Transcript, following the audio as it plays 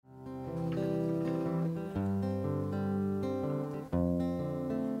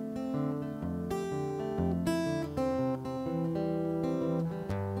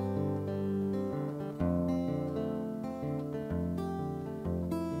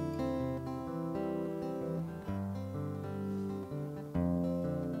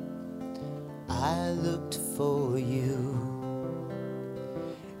I looked for you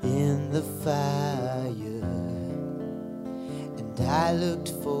in the fire, and I looked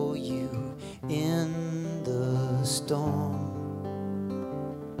for you in the storm.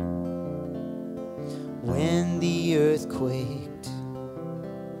 When the earth quaked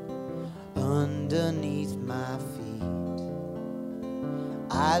underneath my feet,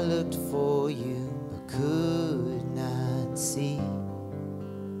 I looked for you but could not see.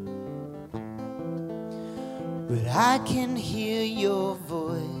 But I can hear your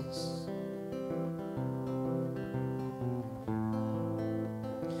voice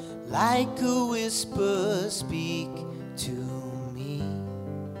like a whisper speak to me.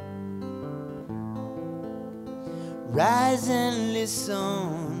 Rise and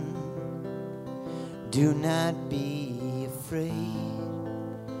listen, do not be afraid,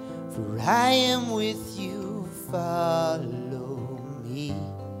 for I am with you, follow me.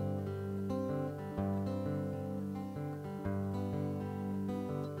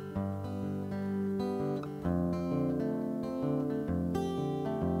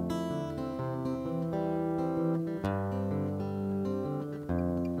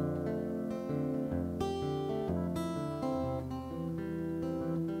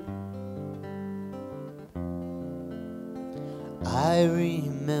 I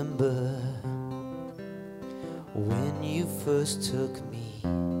remember when you first took me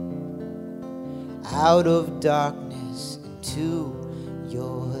out of darkness into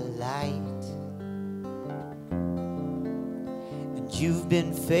your light, and you've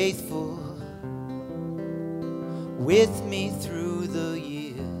been faithful with me through the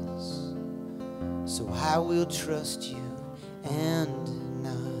years, so I will trust you and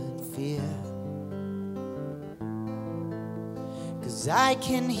not fear. 'Cause I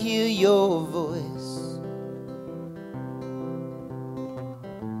can hear your voice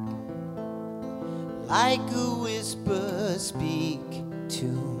like a whisper speak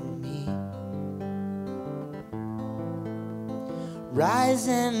to me. Rise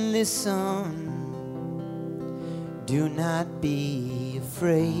and listen, do not be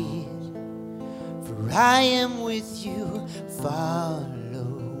afraid, for I am with you, follow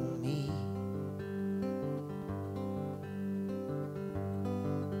me.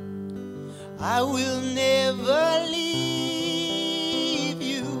 I will never leave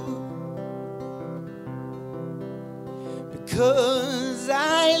you, because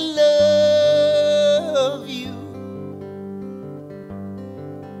I love you.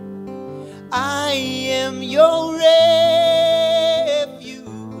 I am your refuge.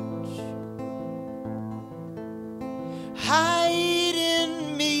 Hide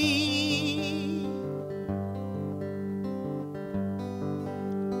in me.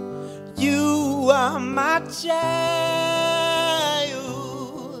 You are my child,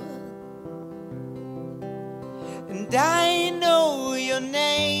 and I know your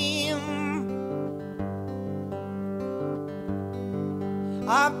name.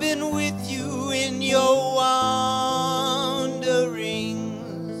 I've been with you in your wanderings,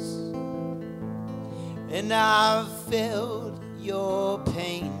 and I've felt your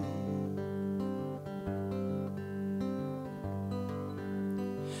pain.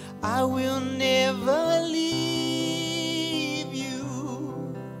 I will never leave you,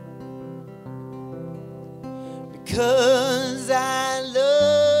 because I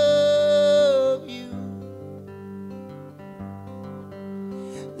love you.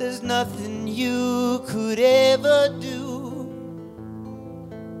 There's nothing you could ever do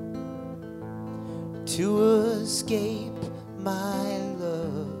to escape my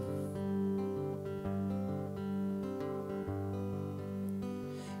love.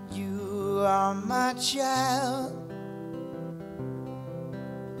 You are my child,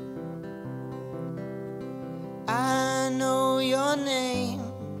 I know your name.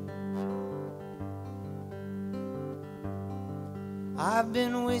 I've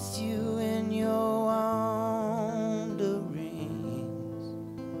been with you in your wanderings,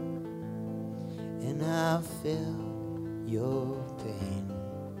 and I've felt your pain.